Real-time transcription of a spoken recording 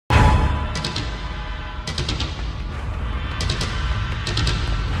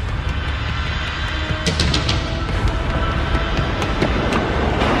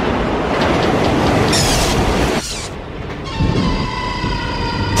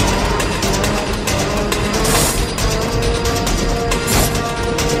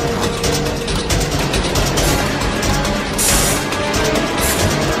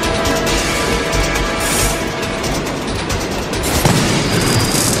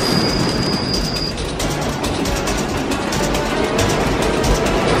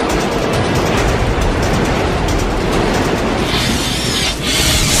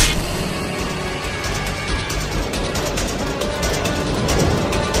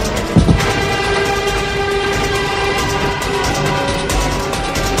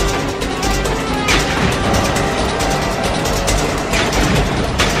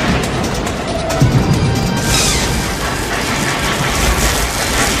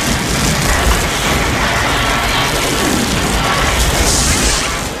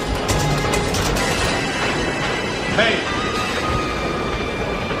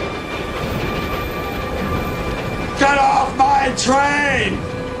train!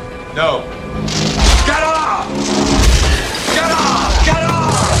 No. Get off! Get off! Get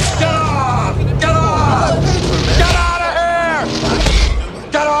off! Get off! Get off! Get out of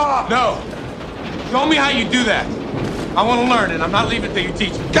here! Get off! No. Show me how you do that. I want to learn, and I'm not leaving till you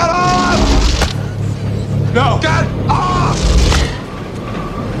teach me. Get off! No. Get off!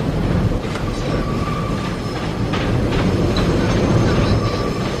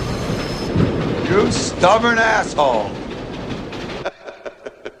 You stubborn asshole.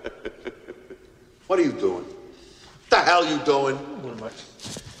 What are you doing? What the hell are you doing?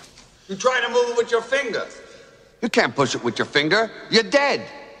 You're trying to move it with your finger. You can't push it with your finger. You're dead.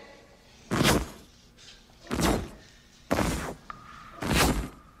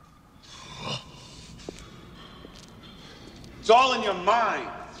 It's all in your mind.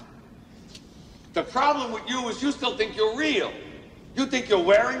 The problem with you is you still think you're real. You think you're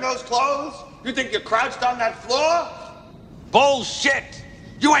wearing those clothes? You think you're crouched on that floor? Bullshit!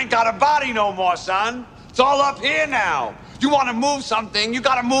 You ain't got a body no more, son. It's all up here now. You want to move something, you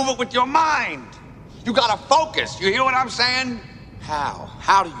gotta move it with your mind. You gotta focus. You hear what I'm saying? How?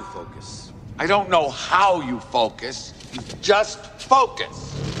 How do you focus? I don't know how you focus. You just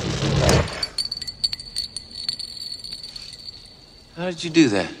focus. How did you do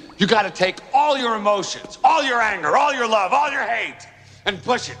that? You gotta take all your emotions, all your anger, all your love, all your hate, and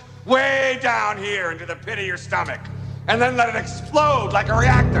push it way down here into the pit of your stomach. And then let it explode like a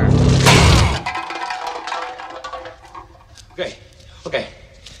reactor. Okay. Okay.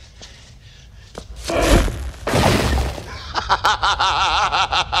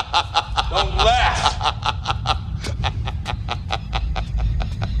 Don't laugh.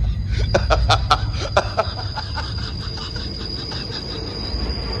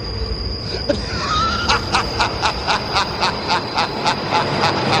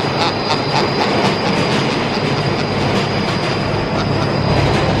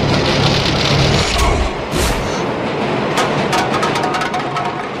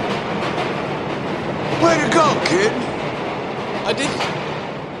 Way to go, kid. I did it.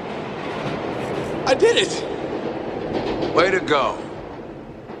 I did it. Way to go.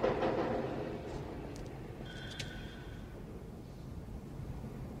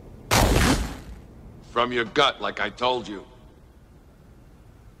 From your gut, like I told you.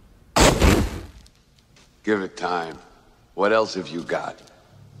 Give it time. What else have you got?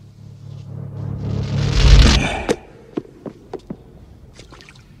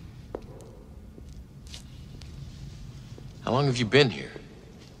 How long have you been here?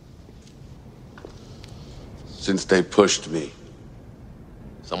 Since they pushed me.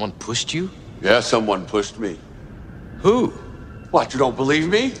 Someone pushed you? Yeah, someone pushed me. Who? What, you don't believe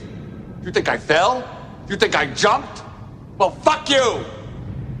me? You think I fell? You think I jumped? Well, fuck you!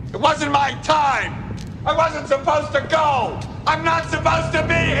 It wasn't my time! I wasn't supposed to go! I'm not supposed to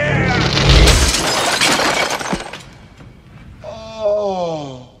be here!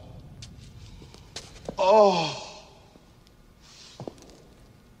 Oh. Oh.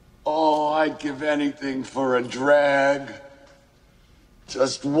 Oh, I'd give anything for a drag.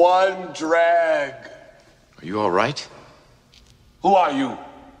 Just one drag. Are you all right? Who are you?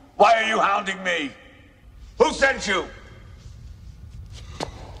 Why are you hounding me? Who sent you?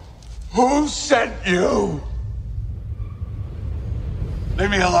 Who sent you?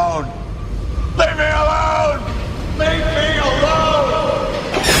 Leave me alone. Leave me alone! Leave me